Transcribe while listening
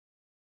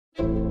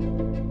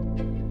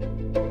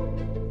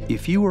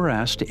If you were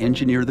asked to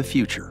engineer the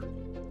future,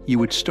 you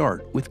would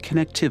start with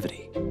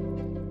connectivity.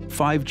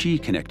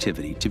 5G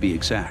connectivity, to be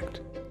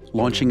exact,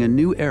 launching a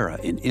new era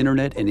in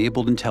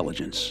Internet-enabled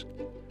intelligence,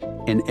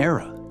 an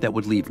era that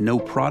would leave no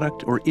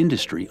product or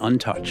industry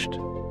untouched.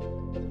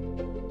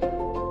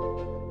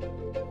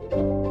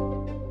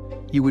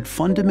 You would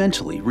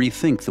fundamentally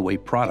rethink the way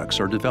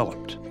products are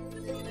developed.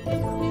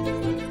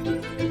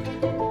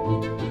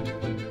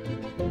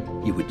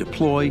 You would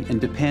deploy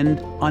and depend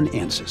on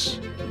Ansys,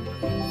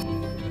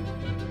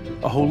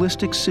 a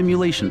holistic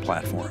simulation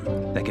platform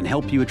that can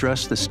help you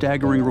address the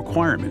staggering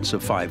requirements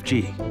of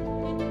 5G.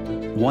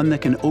 One that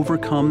can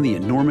overcome the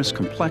enormous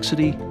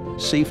complexity,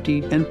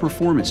 safety, and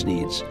performance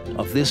needs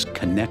of this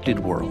connected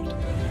world.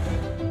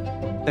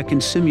 That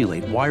can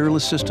simulate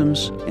wireless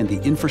systems and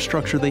the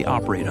infrastructure they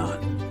operate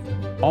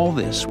on. All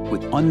this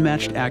with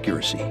unmatched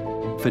accuracy,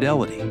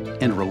 fidelity,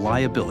 and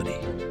reliability.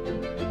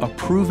 A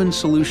proven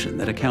solution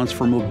that accounts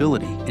for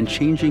mobility and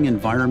changing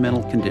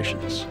environmental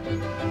conditions.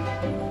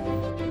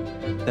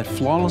 That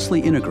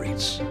flawlessly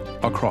integrates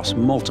across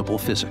multiple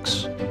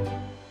physics.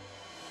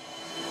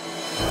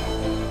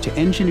 To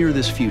engineer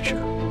this future,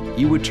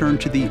 you would turn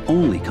to the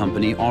only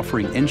company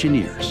offering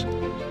engineers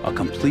a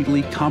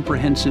completely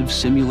comprehensive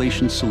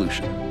simulation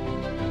solution.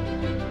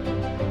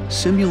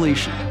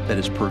 Simulation that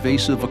is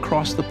pervasive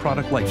across the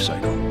product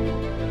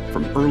lifecycle,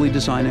 from early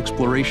design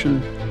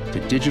exploration to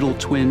digital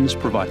twins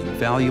providing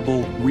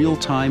valuable,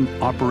 real-time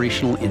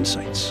operational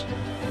insights.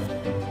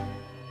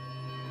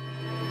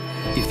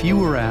 If you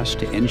were asked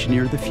to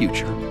engineer the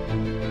future,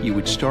 you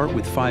would start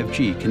with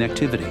 5G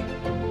connectivity.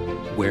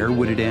 Where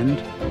would it end?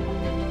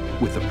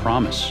 With the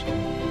promise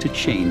to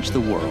change the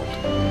world.